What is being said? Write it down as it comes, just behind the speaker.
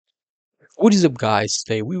What is up, guys?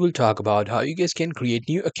 Today we will talk about how you guys can create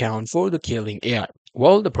new account for the Kling AI.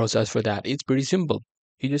 Well, the process for that is pretty simple.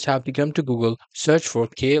 You just have to come to Google, search for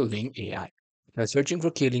Kling AI. Now, searching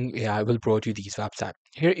for Kling AI will brought you these website.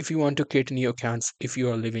 Here, if you want to create a new account, if you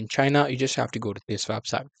are live in China, you just have to go to this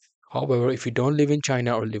website. However, if you don't live in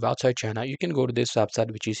China or live outside China, you can go to this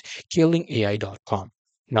website, which is klingai.com.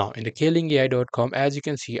 Now, in the klingai.com, as you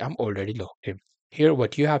can see, I'm already logged in. Here,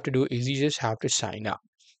 what you have to do is you just have to sign up.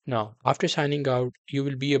 Now, after signing out, you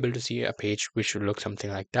will be able to see a page which will look something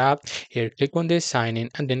like that. Here, click on this sign in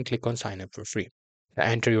and then click on sign up for free.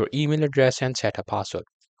 Enter your email address and set a password.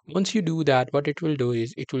 Once you do that, what it will do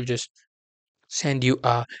is it will just send you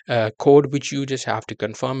a code which you just have to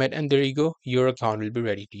confirm it, and there you go, your account will be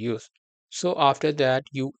ready to use. So after that,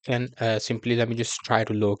 you can simply let me just try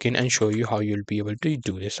to log in and show you how you'll be able to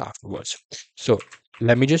do this afterwards. So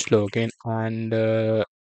let me just log in and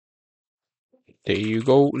there you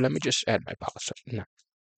go. Let me just add my password.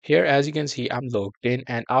 Here, as you can see, I'm logged in,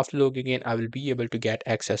 and after logging in, I will be able to get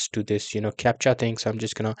access to this, captcha thing. So I'm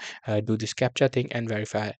just gonna do this captcha thing and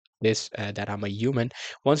verify this that I'm a human.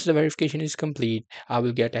 Once the verification is complete, I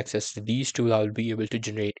will get access to these tools. I will be able to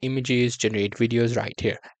generate images, generate videos right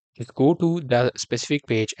here. Just go to the specific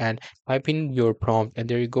page and type in your prompt, and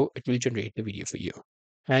there you go. It will generate the video for you.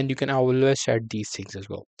 And you can always set these things as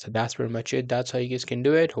well. So that's pretty much it. That's how you guys can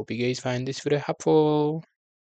do it. Hope you guys find this video helpful.